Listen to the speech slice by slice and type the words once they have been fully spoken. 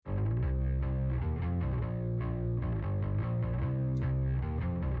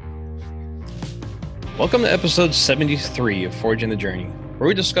Welcome to episode 73 of Forging the Journey, where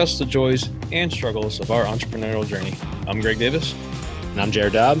we discuss the joys and struggles of our entrepreneurial journey. I'm Greg Davis. And I'm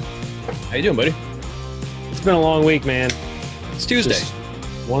Jared Dobb. How you doing, buddy? It's been a long week, man. It's Tuesday. Just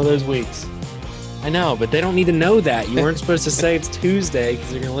one of those weeks. I know, but they don't need to know that. You weren't supposed to say it's Tuesday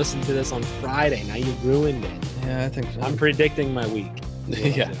because they're going to listen to this on Friday. Now you ruined it. Yeah, I think so. I'm predicting my week.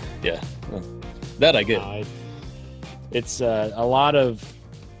 Yeah. Well, that I get. It's a lot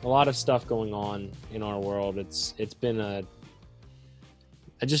of stuff going on in our world. It's been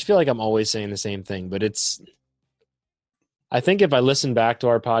I just feel like I'm always saying the same thing, but I think if I listen back to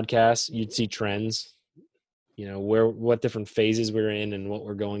our podcast, you'd see trends, what different phases we're in and what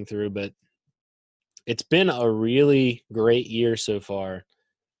we're going through. But it's been a really great year so far,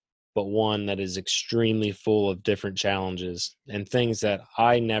 but one that is extremely full of different challenges and things that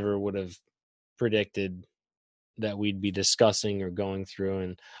I never would have predicted that we'd be discussing or going through.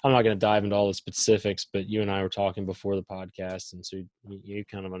 And I'm not going to dive into all the specifics, but you and I were talking before the podcast, and so you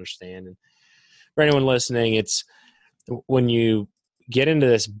kind of understand. And for anyone listening, it's when you get into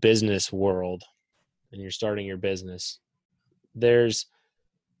this business world and you're starting your business, there's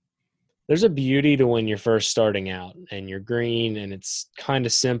a beauty to when you're first starting out and you're green and it's kind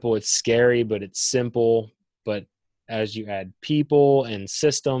of simple. It's scary, but it's simple. But as you add people and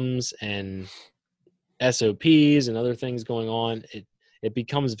systems and SOPs and other things going on, it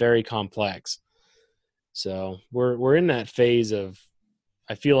becomes very complex. So we're in that phase of,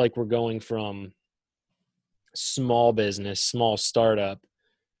 I feel like we're going from small business, small startup,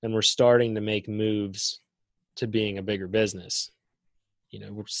 and we're starting to make moves to being a bigger business.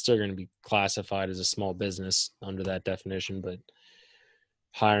 We're still going to be classified as a small business under that definition, but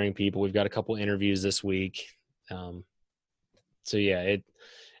hiring people, we've got a couple interviews this week. So yeah,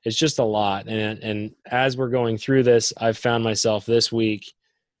 it's just a lot. And as we're going through this, I've found myself this week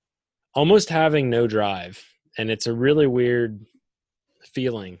almost having no drive. And it's a really weird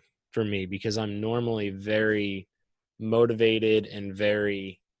feeling for me because I'm normally very motivated and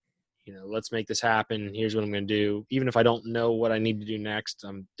very, let's make this happen. Here's what I'm going to do. Even if I don't know what I need to do next,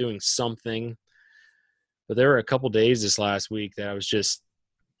 I'm doing something. But there were a couple days this last week that I was just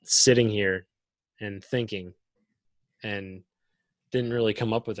sitting here and thinking and didn't really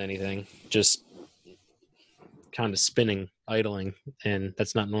come up with anything, just kind of spinning, idling, and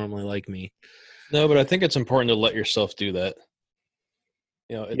that's not normally like me. No, but I think it's important to let yourself do that.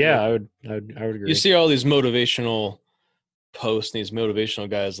 I would agree. You see all these motivational posts and these motivational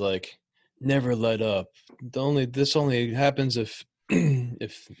guys like, never let up. This only happens if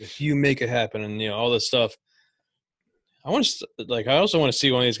if you make it happen, and all this stuff. I also want to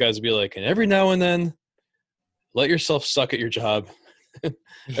see one of these guys be like, and every now and then, let yourself suck at your job.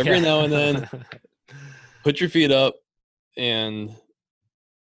 Every now and then, put your feet up and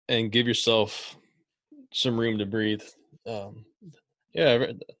give yourself some room to breathe. I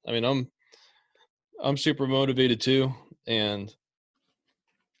mean, I'm super motivated too, and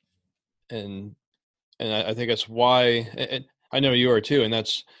I think that's why, and I know you are too, and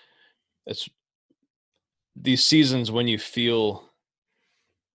that's these seasons when you feel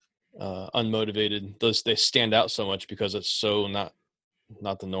unmotivated, they stand out so much because it's so not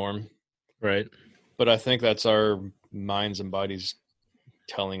the norm. Right. But I think that's our minds and bodies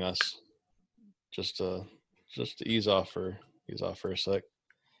telling us just to ease off for a sec.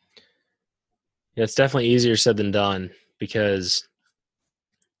 Yeah, it's definitely easier said than done because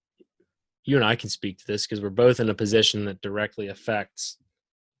you and I can speak to this because we're both in a position that directly affects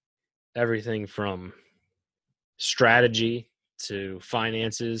everything from strategy to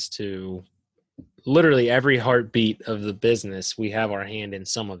finances to literally every heartbeat of the business. We have our hand in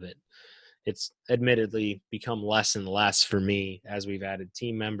some of it. It's admittedly become less and less for me as we've added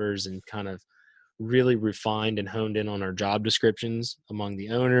team members and kind of really refined and honed in on our job descriptions among the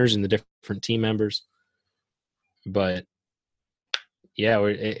owners and the different team members. But yeah,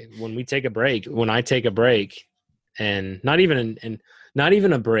 when I take a break, and not even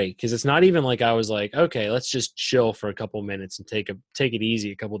a break, because it's not even like I was like, okay, let's just chill for a couple minutes and take it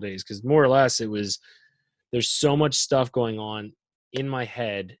easy a couple days, because more or less there's so much stuff going on in my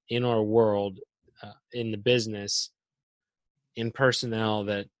head, in our world, in the business, in personnel,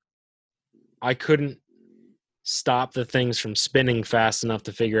 that I couldn't stop the things from spinning fast enough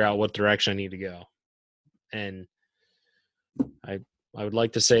to figure out what direction I need to go. And I would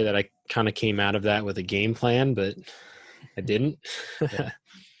like to say that I kind of came out of that with a game plan, but I didn't.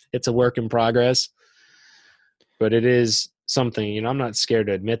 It's a work in progress, but it is something, I'm not scared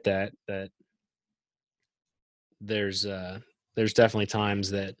to admit that there's definitely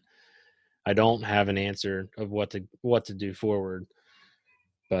times that I don't have an answer of what to do forward.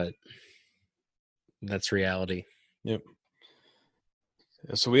 But That's reality. Yep.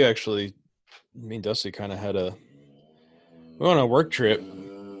 Yeah, so we actually, me and Dusty kind of had we went on a work trip.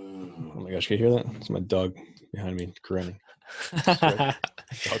 Oh my gosh, can you hear that? It's my dog behind me grunting. Dog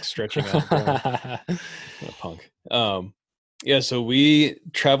stretching out. What a punk. Yeah, so we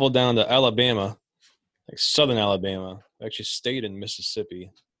traveled down to Alabama, like southern Alabama. We actually stayed in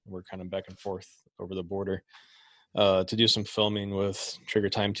Mississippi. We're kind of back and forth over the border to do some filming with Trigger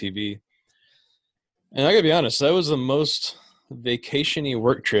Time TV. And I gotta be honest, that was the most vacation-y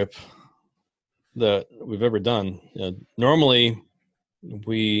work trip that we've ever done. Normally,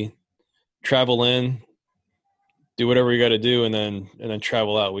 we travel in, do whatever we got to do, and then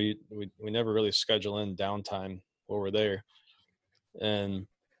travel out. We never really schedule in downtime while we're there, and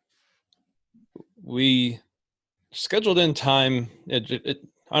we scheduled in time.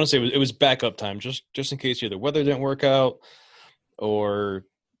 Honestly, it was backup time, just in case either weather didn't work out or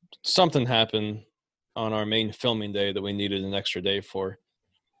something happened on our main filming day that we needed an extra day for.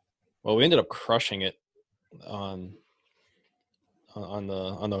 Well, we ended up crushing it on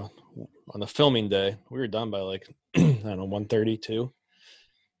the filming day. We were done by like I don't know 1:32.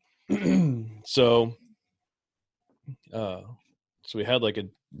 So we had like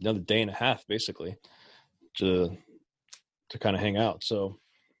another day and a half basically to kind of hang out. So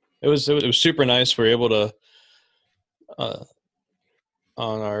it was super nice. We were able to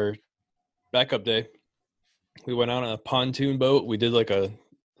on our backup day, we went out on a pontoon boat. We did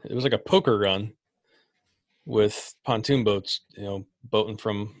it was like a poker run with pontoon boats, boating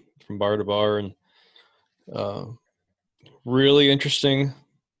from bar to bar, and really interesting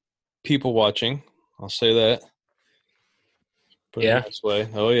people watching. I'll say that. Put it in a nice way.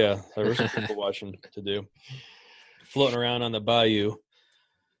 Oh yeah, there were some people watching to do. Floating around on the bayou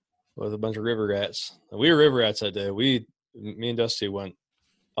with a bunch of river rats. We were river rats that day. Me and Dusty went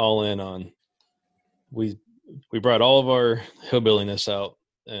all in on. We brought all of our hillbilliness out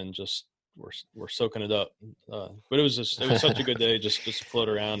and just we're soaking it up. But it was such a good day just to float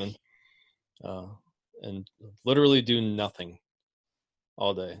around and literally do nothing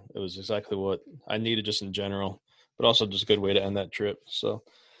all day. It was exactly what I needed just in general, but also just a good way to end that trip. So,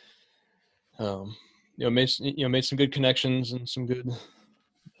 made some good connections and some good,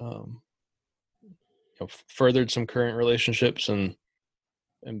 furthered some current relationships and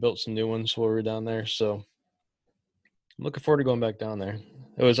built some new ones while we were down there. So I'm looking forward to going back down there.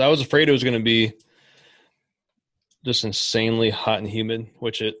 I was afraid it was going to be just insanely hot and humid,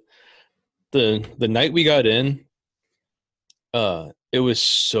 which the night we got in, it was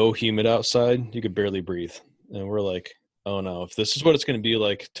so humid outside, you could barely breathe. And we're like, oh no, if this is what it's going to be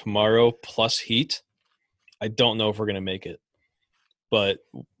like tomorrow plus heat, I don't know if we're going to make it. But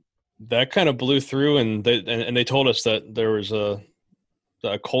that kind of blew through, and they told us that there was a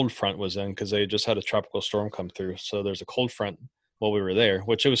cold front was in because they just had a tropical storm come through. So there's a cold front while we were there,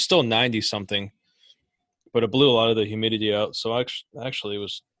 which it was still 90 something, but it blew a lot of the humidity out. So actually it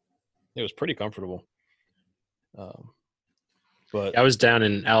was pretty comfortable. But I was down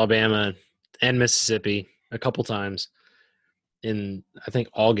in Alabama and Mississippi a couple times in, I think,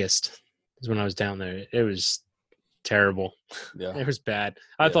 August is when I was down there. It was terrible. Yeah. It was bad.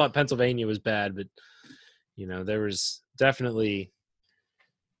 I thought Pennsylvania was bad, but there was definitely,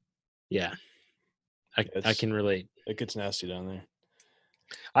 I can relate. It gets nasty down there.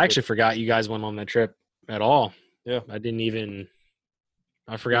 I actually forgot you guys went on that trip at all. Yeah.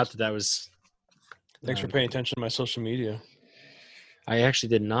 I forgot that was. Thanks for paying attention to my social media. I actually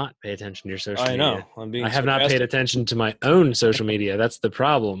did not pay attention to your social media. I know. I have not paid attention to my own social media. That's the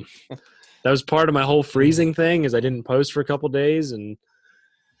problem. That was part of my whole freezing thing is I didn't post for a couple days and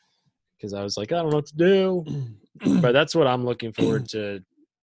because I was like, I don't know what to do. But that's what I'm looking forward to.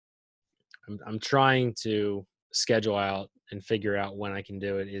 I'm trying to schedule out and figure out when I can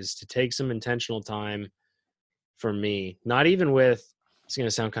do it is to take some intentional time for me. Not even with, it's going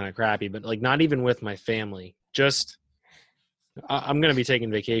to sound kind of crappy, but like not even with my family. Just I'm going to be taking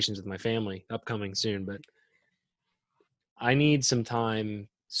vacations with my family upcoming soon, but I need some time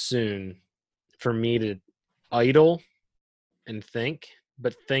soon for me to idle and think,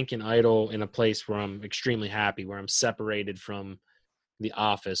 but think and idle in a place where I'm extremely happy, where I'm separated from the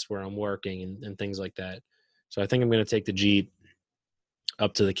office where I'm working and things like that. So I think I'm going to take the Jeep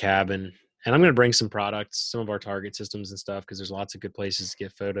up to the cabin and I'm going to bring some products, some of our Target systems and stuff, because there's lots of good places to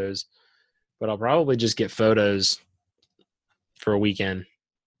get photos, but I'll probably just get photos for a weekend,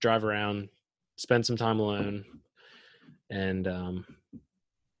 drive around, spend some time alone. And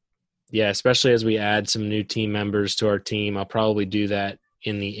especially as we add some new team members to our team, I'll probably do that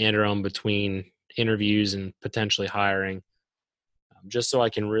in the interim between interviews and potentially hiring, just so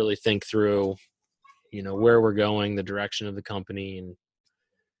I can really think through where we're going, the direction of the company,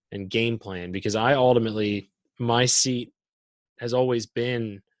 and game plan. Because my seat has always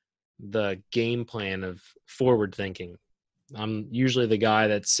been the game plan of forward thinking. I'm usually the guy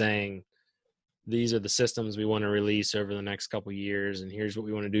that's saying, these are the systems we want to release over the next couple of years, and here's what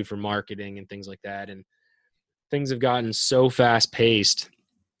we want to do for marketing and things like that. And things have gotten so fast paced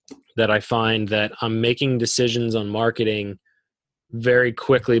that I find that I'm making decisions on marketing very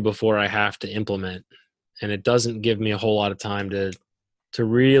quickly before I have to implement. And it doesn't give me a whole lot of time to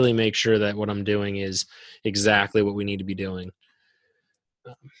really make sure that what I'm doing is exactly what we need to be doing.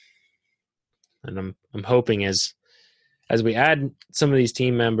 And I'm hoping as we add some of these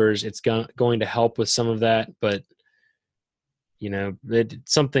team members, it's going to help with some of that. But,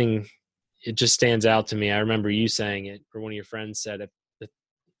 it just stands out to me. I remember you saying it, or one of your friends said it, that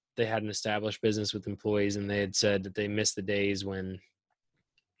they had an established business with employees, and they had said that they missed the days when,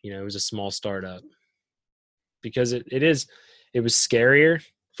 it was a small startup. Because it was scarier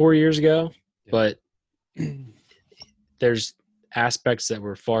 4 years ago, but there's aspects that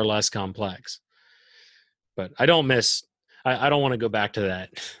were far less complex. But I don't want to go back to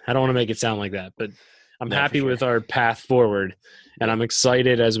that. I don't want to make it sound like that, but I'm happy with our path forward, and I'm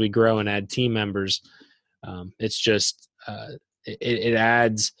excited as we grow and add team members. It's just, it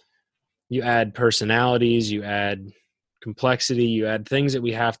adds, you add personalities, you add complexity, you add things that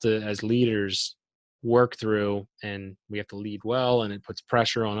we have to, as leaders, work through, and we have to lead well, and it puts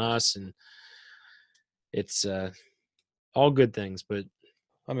pressure on us, and it's all good things. But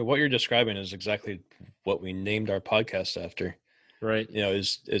I mean, what you're describing is exactly what we named our podcast after. Right.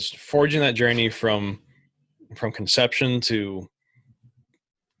 Is forging that journey from conception to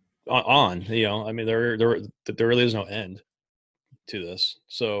on. I mean, there really is no end to this.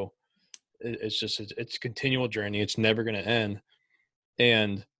 So it's a continual journey. It's never going to end,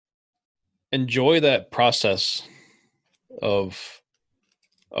 and enjoy that process of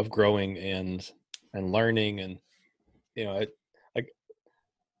growing and learning. And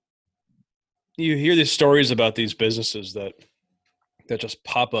you hear these stories about these businesses that just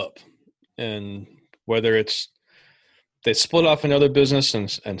pop up, and whether it's they split off another business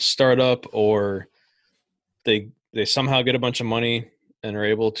and start up, or they somehow get a bunch of money and are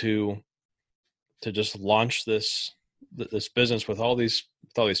able to just launch this business with all these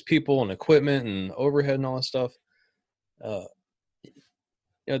people and equipment and overhead and all that stuff.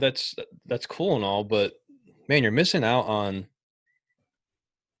 That's cool and all, but man, you're missing out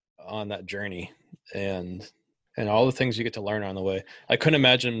on that journey and all the things you get to learn on the way. I couldn't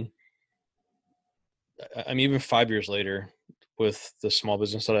imagine. I mean, even 5 years later, with the small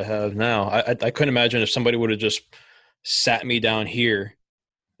business that I have now, I couldn't imagine if somebody would have just sat me down here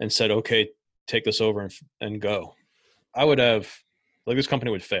and said, "Okay, take this over and go." I would have, this company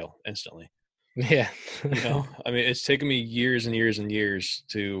would fail instantly. Yeah. I mean, it's taken me years and years and years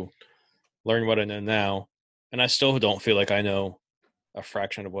to learn what I know now, and I still don't feel like I know a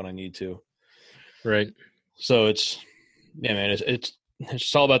fraction of what I need to. Right. So it's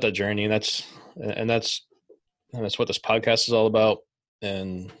all about that journey, and that's what this podcast is all about,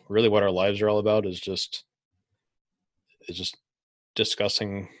 and really what our lives are all about is just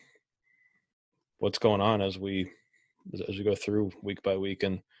discussing what's going on as we go through week by week.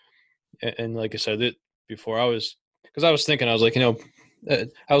 And like I said, before I was thinking, I was like, I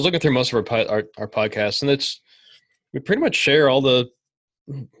was looking through most of our podcasts, and we pretty much share all the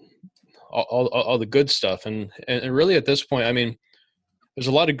good stuff, and really at this point, I mean, there's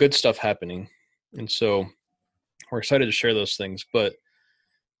a lot of good stuff happening, and so we're excited to share those things. But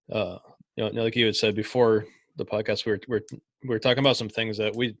like you had said before the podcast, we're talking about some things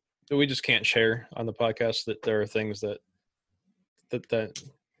that we just can't share on the podcast. That there are things that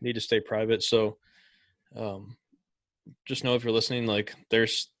need to stay private. So just know, if you're listening, like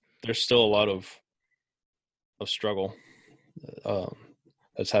there's still a lot of struggle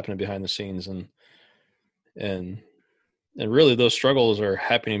that's happening behind the scenes, and really those struggles are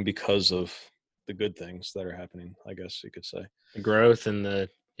happening because of the good things that are happening, I guess you could say. The growth and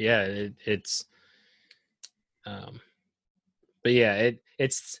it's but yeah,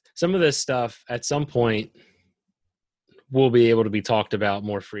 it's some of this stuff at some point will be able to be talked about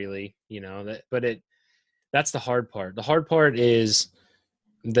more freely, that's the hard part. The hard part is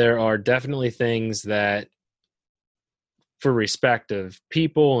there are definitely things that, for respect of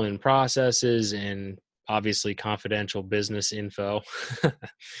people and processes and obviously confidential business info,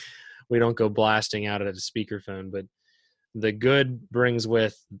 we don't go blasting out at a speakerphone, but the good brings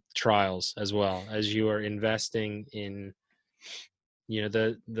with trials as well, as you are investing in,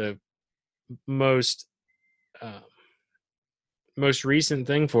 the most recent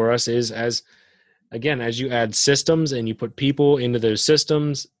thing for us is, as again, as you add systems and you put people into those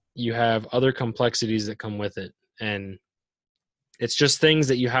systems, you have other complexities that come with it. And it's just things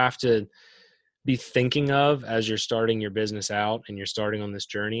that you have to be thinking of as you're starting your business out and you're starting on this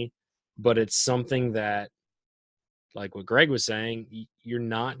journey. But it's something that, like what Greg was saying, you're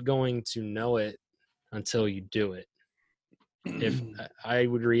not going to know it until you do it. If I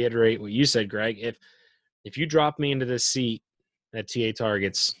would reiterate what you said, Greg, if you drop me into this seat at TA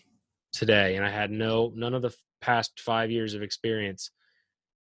Targets today and I had none of the past 5 years of experience,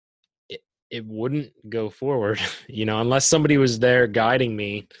 it wouldn't go forward, unless somebody was there guiding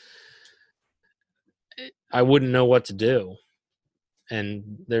me. I wouldn't know what to do. And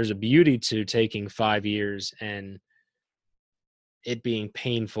there's a beauty to taking 5 years and it being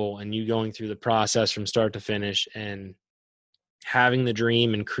painful and you going through the process from start to finish and having the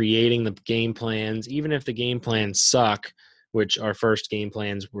dream and creating the game plans, even if the game plans suck, which our first game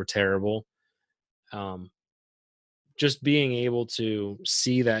plans were terrible. Just being able to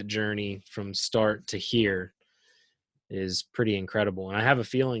see that journey from start to here is pretty incredible. And I have a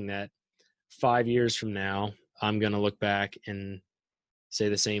feeling that 5 years from now, I'm going to look back and say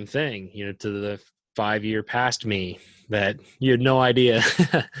the same thing, to the 5 year past me, that you had no idea.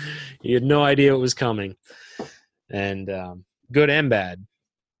 You had no idea what was coming. And good and bad.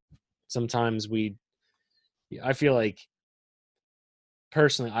 Sometimes I feel like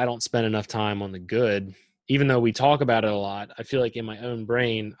personally, I don't spend enough time on the good, even though we talk about it a lot. I feel like in my own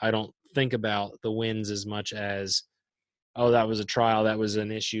brain, I don't think about the wins as much as, oh, that was a trial, that was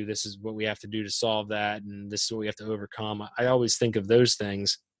an issue, this is what we have to do to solve that, and this is what we have to overcome. I always think of those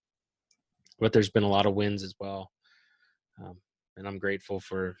things, but there's been a lot of wins as well. And I'm grateful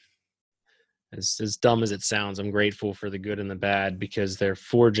for, as dumb as it sounds, I'm grateful for the good and the bad, because they're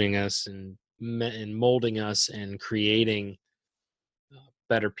forging us and molding us and creating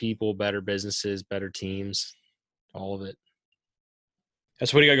better people, better businesses, better teams, all of it.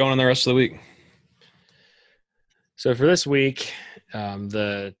 That's what do you got going on the rest of the week? So for this week,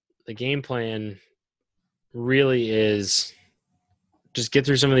 the game plan really is just get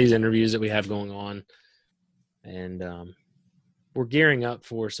through some of these interviews that we have going on. And we're gearing up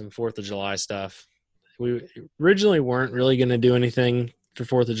for some 4th of July stuff. We originally weren't really going to do anything for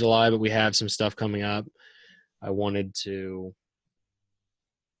 4th of July, but we have some stuff coming up. I wanted to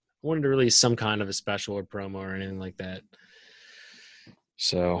release some kind of a special or promo or anything like that.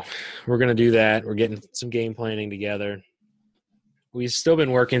 So we're going to do that. We're getting some game planning together. We've still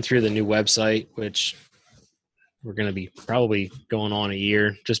been working through the new website, which we're going to be probably going on a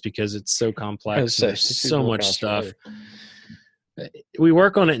year just because it's so complex. There's so much stuff. We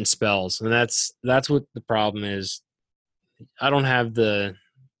work on it in spells, and that's what the problem is. I don't have the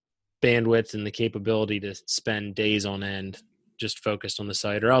bandwidth and the capability to spend days on end just focused on the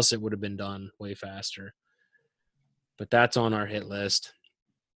site, or else it would have been done way faster. But that's on our hit list.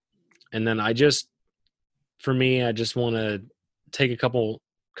 And then I just want to take a couple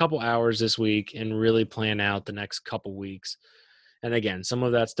hours this week and really plan out the next couple weeks. And again, some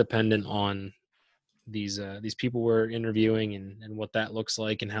of that's dependent on these people we're interviewing and what that looks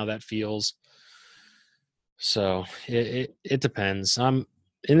like and how that feels. So it depends. I'm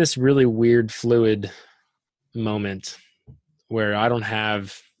in this really weird, fluid moment where I don't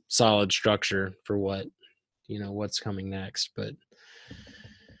have solid structure for what's coming next, but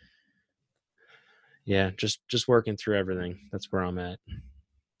yeah, just working through everything. That's where I'm at.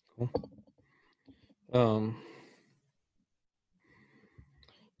 Cool.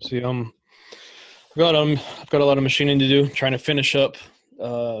 See, I've got a lot of machining to do, trying to finish up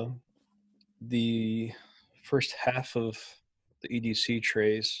the first half of the EDC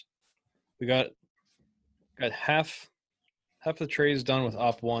trays. We got half the trays done with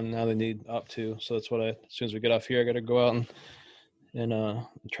op 1. Now they need op 2. So that's what as soon as we get off here, I got to go out and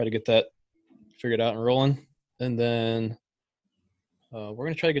try to get that figured out and rolling. And then we're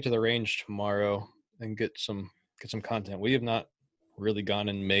going to try to get to the range tomorrow and get some content. We have not really gone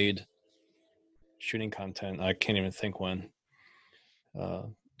and made shooting content. I can't even think when.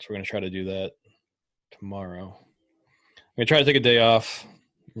 So we're going to try to do that tomorrow. I'm going to try to take a day off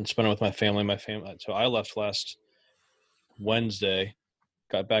and spend it with my family. So I left last Wednesday,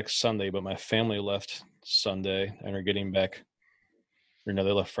 got back Sunday, but my family left Sunday and are getting back. Or no,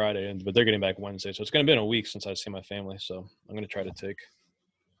 they left Friday, but they're getting back Wednesday. So it's going to be a week since I've seen my family. So I'm going to try to take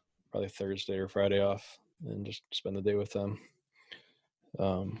probably Thursday or Friday off and just spend the day with them.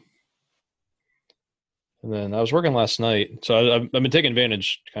 And then I was working last night. So I've been taking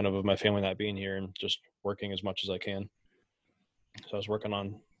advantage kind of my family not being here and just working as much as I can. So I was working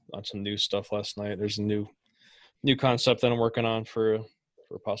on some new stuff last night. There's a new concept that I'm working on for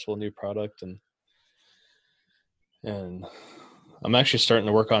a possible new product. And And I'm actually starting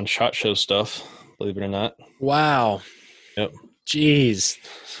to work on SHOT Show stuff, believe it or not. Wow. Yep. Jeez.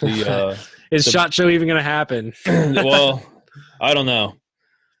 The Is SHOT Show even going to happen? well, I don't know.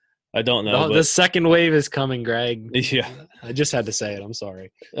 I don't know, The second wave is coming, Greg. yeah. I just had to say it. I'm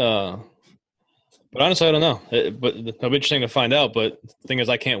sorry. But honestly, I don't know. But it'll be interesting to find out. But the thing is,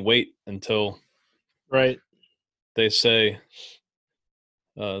 I can't wait until they say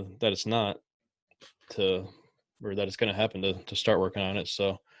that it's not or that it's going to happen to start working on it.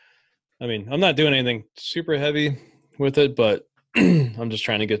 So, I mean, I'm not doing anything super heavy with it, but I'm just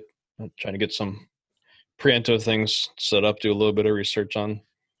trying to get some preemptive things set up, do a little bit of research on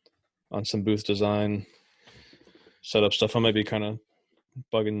some booth design, set up stuff. I might be kind of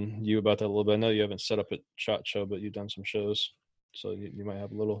bugging you about that a little bit. I know you haven't set up at SHOT Show, but you've done some shows, so you might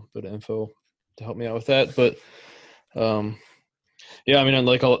have a little bit of info to help me out with that. But yeah, I mean,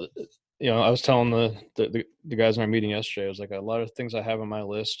 like, I was telling the guys in our meeting yesterday, I was like, a lot of things I have on my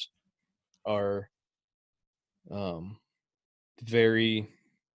list are very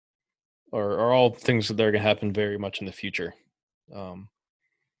are all things that are going to happen very much in the future.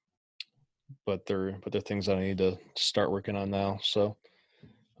 But they're things that I need to start working on now. So,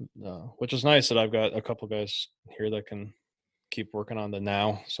 which is nice that I've got a couple guys here that can keep working on the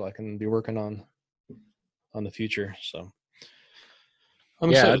now, so I can be working on the future. So,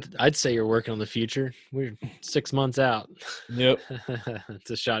 I'd say you're working on the future. We're 6 months out. Yep,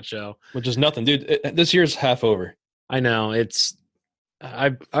 it's a SHOT Show, which is nothing, dude. This year's half over. I know.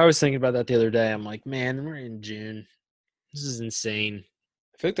 I was thinking about that the other day. I'm like, man, we're in June. This is insane.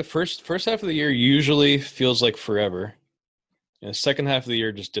 I feel like the first half of the year usually feels like forever, and the second half of the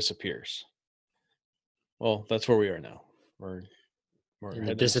year just disappears. Well, that's where we are now. We're in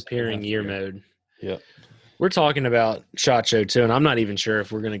the disappearing year mode. Yeah. We're talking about SHOT Show too, and I'm not even sure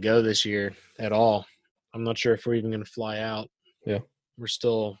if we're going to go this year at all. I'm not sure if we're even going to fly out. Yeah. We're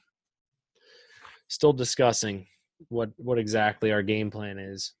still discussing what exactly our game plan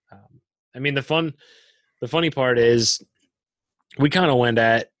is. I mean, the funny part is we kind of went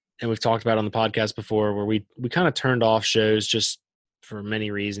at, and we've talked about it on the podcast before, where we kind of turned off shows just for many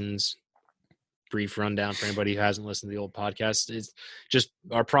reasons. Brief rundown for anybody who hasn't listened to the old podcast. It's just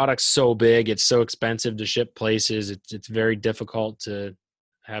our product's so big, it's so expensive to ship places. It's very difficult to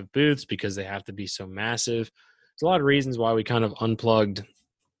have booths because they have to be so massive. There's a lot of reasons why we kind of unplugged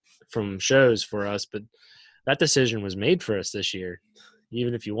from shows for us, but that decision was made for us this year.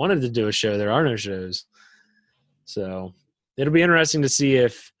 Even if you wanted to do a show, there are no shows. So it'll be interesting to see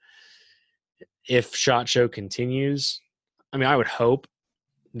if SHOT Show continues. I mean, I would hope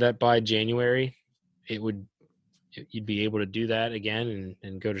that by January you'd be able to do that again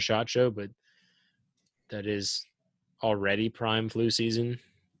and go to SHOT Show, but that is already prime flu season,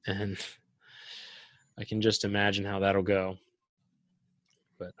 and I can just imagine how that'll go.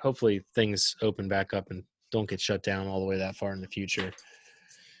 But hopefully things open back up and don't get shut down all the way that far in the future.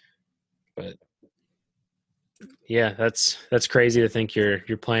 But yeah, that's crazy to think you're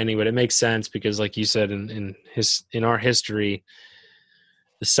planning, but it makes sense because, like you said, in our history,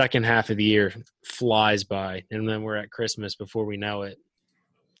 the second half of the year flies by, and then we're at Christmas before we know it.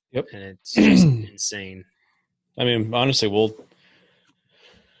 Yep. And it's just insane. I mean, honestly,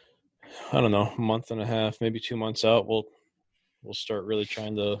 I don't know, a month and a half, maybe 2 months out, we'll start really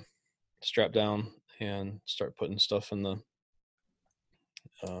trying to strap down and start putting stuff in the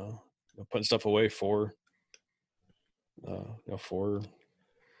putting stuff away for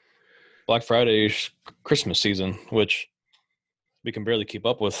Black Friday, Christmas season, which we can barely keep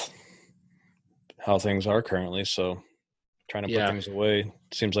up with how things are currently. So trying to put things away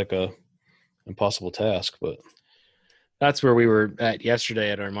seems like a impossible task, but that's where we were at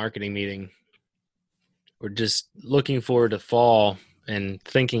yesterday at our marketing meeting. We're just looking forward to fall and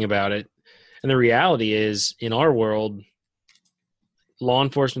thinking about it. And the reality is, in our world, law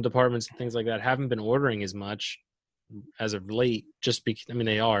enforcement departments and things like that haven't been ordering as much as of late,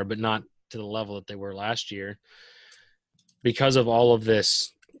 they are, but not to the level that they were last year because of all of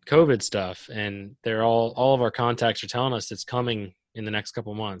this COVID stuff. And they're all of our contacts are telling us it's coming in the next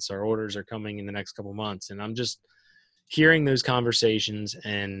couple months. Our orders are coming in the next couple months. And I'm just hearing those conversations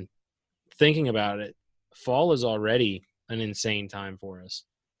and thinking about it. Fall is already an insane time for us.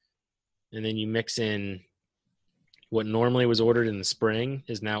 And then you mix in what normally was ordered in the spring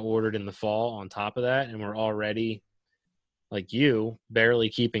is now ordered in the fall on top of that. And we're already, like you, barely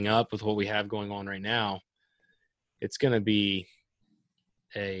keeping up with what we have going on right now. It's going to be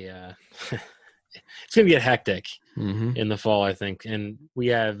it's going to get hectic in the fall, I think. And we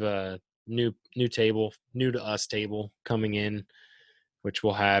have a new to us table coming in, which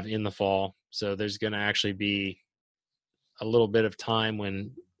we'll have in the fall. So there's going to actually be a little bit of time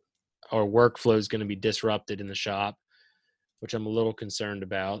when our workflow is going to be disrupted in the shop, which I'm a little concerned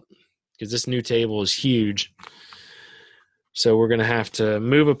about because this new table is huge. So we're going to have to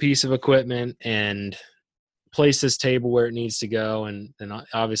move a piece of equipment and place this table where it needs to go, and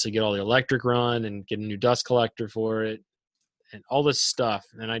obviously get all the electric run and get a new dust collector for it and all this stuff.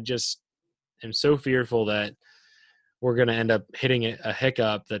 And I just am so fearful that we're going to end up hitting a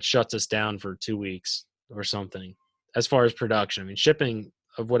hiccup that shuts us down for 2 weeks or something as far as production. I mean, shipping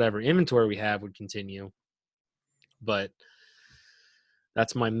of whatever inventory we have would continue, but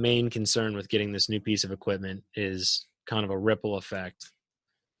that's my main concern with getting this new piece of equipment is kind of a ripple effect,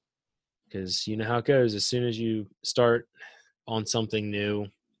 because you know how it goes. As soon as you start on something new,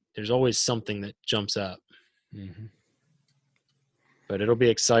 there's always something that jumps up. Mm-hmm. But it'll be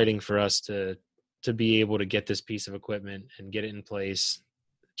exciting for us to be able to get this piece of equipment and get it in place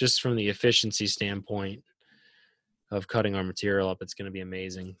just from the efficiency standpoint of cutting our material up. It's going to be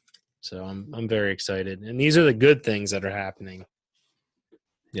amazing. So I'm very excited. And these are the good things that are happening.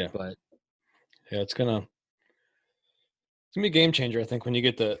 Yeah. But yeah, it's gonna be a game changer. I think when you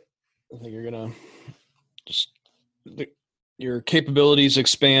get I think you're gonna your capabilities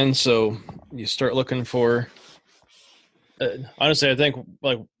expand. So you start looking for, honestly, I think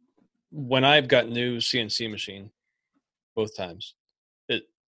like when I've got new CNC machine, both times,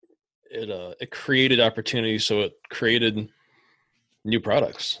 it created opportunities. So it created new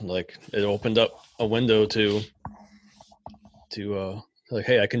products. Like it opened up a window to like,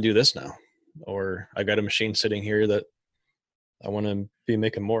 hey, I can do this now, or I got a machine sitting here that I want to be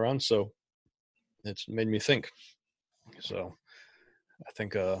making more on. So it's made me think. So I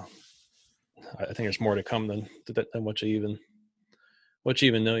think there's more to come than what you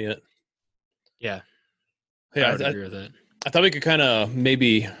even know yet. yeah, Yeah, I would agree with that. I thought we could kind of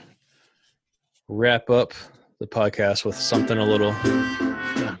maybe wrap up the podcast with something a little.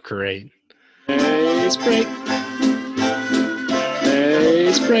 Oh, great. Let's break.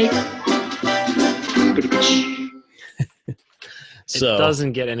 Let's break. So it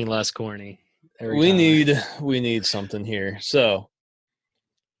doesn't get any less corny. We need something here. So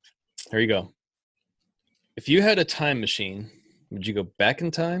here you go. If you had a time machine, would you go back in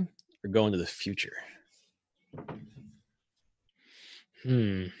time or go into the future?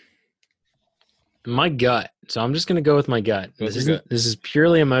 My gut. So I'm just going to go with my gut. This is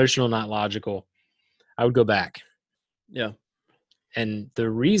purely emotional, not logical. I would go back. Yeah. And the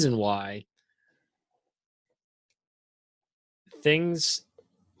reason why, things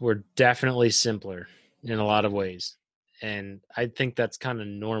were definitely simpler in a lot of ways. And I think that's kind of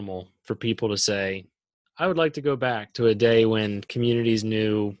normal for people to say, I would like to go back to a day when communities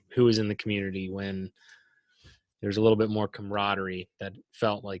knew who was in the community, when there's a little bit more camaraderie, that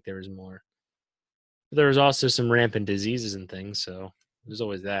felt like there was more. But there was also some rampant diseases and things, so there's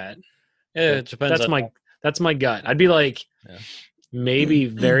always that. Yeah, it depends. That's my gut. I'd be like, maybe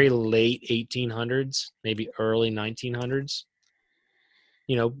very late 1800s, maybe early 1900s.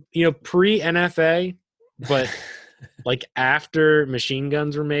 You know, pre-NFA, but like after machine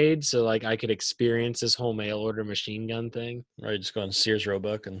guns were made, so like I could experience this whole mail order machine gun thing. Right, just go on Sears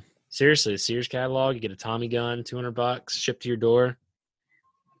Roebuck and seriously, the Sears catalog, you get a Tommy gun, $200, shipped to your door.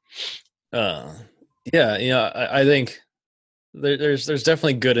 Yeah, you know, I think there's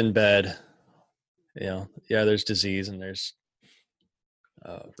definitely good and bad. You know, yeah, there's disease and there's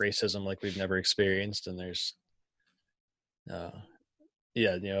racism like we've never experienced, and there's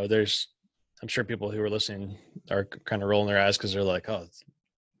yeah, you know, I'm sure people who are listening are kind of rolling their eyes because they're like, oh,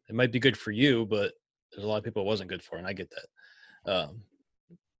 it might be good for you, but there's a lot of people it wasn't good for, and I get that.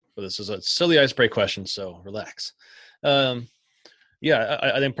 But this is a silly icebreaker question, so relax. Yeah,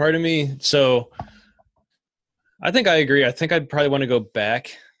 I think part of me, so I think I agree. I think I'd probably want to go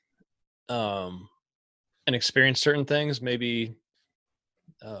back and experience certain things, maybe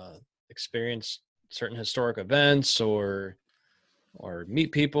experience certain historic events or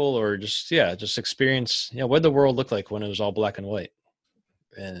meet people, or just experience, you know, what the world looked like when it was all black and white.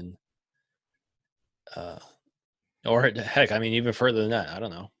 And or heck, I mean, even further than that, I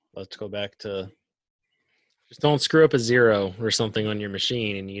don't know. Let's go back to, just don't screw up a 0 or something on your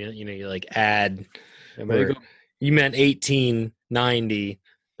machine, and you like add. You meant 1890,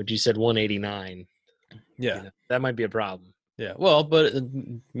 but you said 189. Yeah, you know, that might be a problem. Yeah, well, but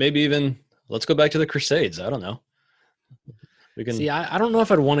maybe even let's go back to the Crusades. I don't know. We can see. I don't know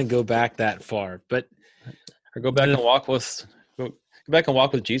if I'd want to go back that far, but or go back and walk with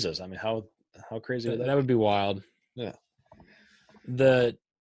Jesus. I mean, how crazy would that would be wild. Yeah. The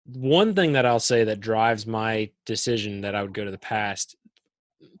one thing that I'll say that drives my decision that I would go to the past,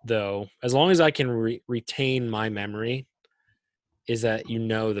 though, as long as I can retain my memory is that you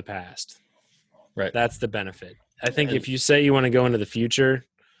know the past. Right. That's the benefit. I think And- if you say you want to go into the future,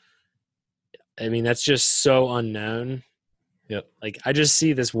 I mean, that's just so unknown. Yep. Like, I just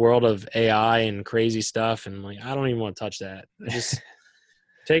see this world of AI and crazy stuff, and like, I don't even want to touch that. I just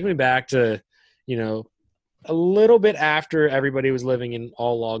take me back to, you know, a little bit after everybody was living in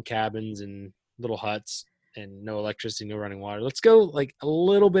all log cabins and little huts and no electricity, no running water. Let's go like a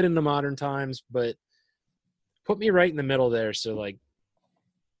little bit into modern times, but put me right in the middle there. So like,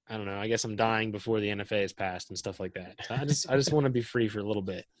 I don't know, I guess I'm dying before the NFA is passed and stuff like that. So I just want to be free for a little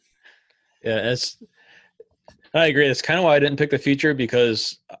bit. Yeah, I agree. That's kind of why I didn't pick the future,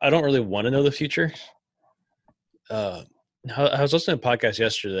 because I don't really want to know the future. I was listening to a podcast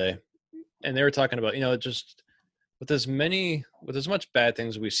yesterday, and they were talking about, just with as much bad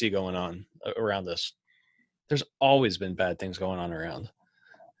things we see going on around us, there's always been bad things going on around.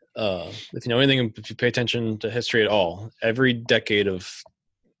 If you know anything, if you pay attention to history at all, every decade of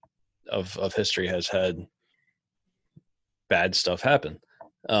history has had bad stuff happen.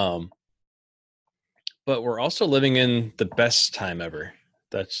 But we're also living in the best time ever.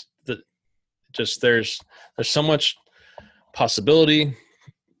 There's so much possibility.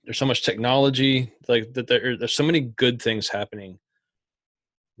 There's so much technology. Like that, there's so many good things happening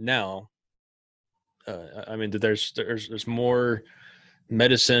now. I mean, there's more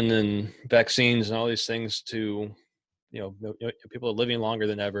medicine and vaccines and all these things to, people are living longer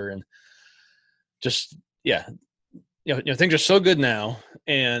than ever, and just things are so good now,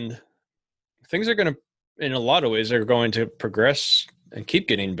 and things are going to, in a lot of ways, are going to progress and keep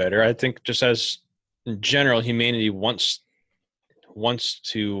getting better. I think just as in general, humanity wants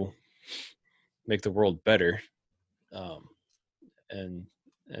to make the world better, and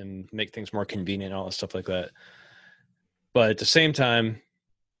make things more convenient, all that stuff like that. But at the same time,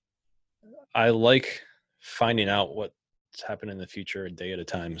 I like finding out what's happening in the future a day at a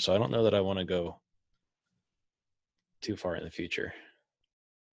time. So I don't know that I want to go too far in the future.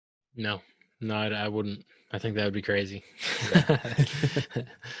 No, I wouldn't. I think that would be crazy.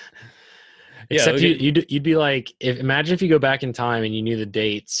 Except you'd be like, imagine if you go back in time and you knew the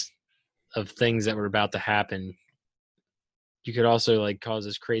dates of things that were about to happen. You could also like cause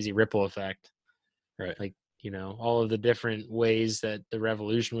this crazy ripple effect, right? Like, all of the different ways that the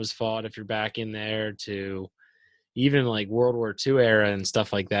revolution was fought, if you're back in there, to even like World War II era and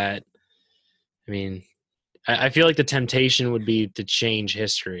stuff like that. I mean, I feel like the temptation would be to change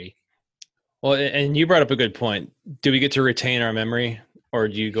history. Well, and you brought up a good point. Do we get to retain our memory, or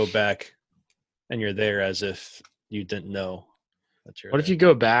do you go back and you're there as if you didn't know that you're What there? if you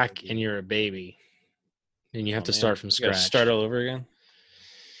go back and you're a baby and you have to start from scratch? Start all over again?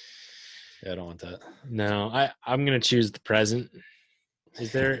 Yeah, I don't want that. No, I'm going to choose the present.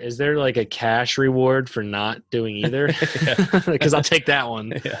 Is there like a cash reward for not doing either? Because I'll take that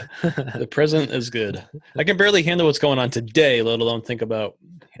one. Yeah. The present is good. I can barely handle what's going on today, let alone think about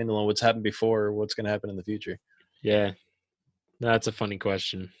handling what's happened before or what's going to happen in the future. Yeah. That's a funny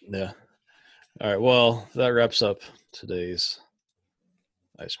question. Yeah. All right. Well, that wraps up today's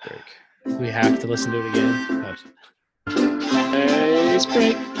ice break. We have to listen to it again. Ice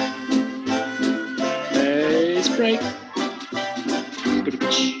break. Ice break.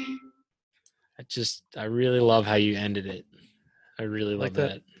 I really love how you ended it. I really love Like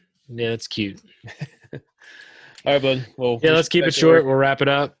that? Yeah, that's cute. All right, bud. Well, Yeah, let's keep it short. We'll wrap it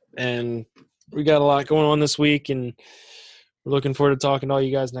up. And we got a lot going on this week, and we're looking forward to talking to all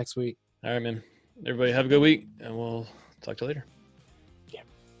you guys next week. All right, man. Everybody have a good week, and we'll talk to you later.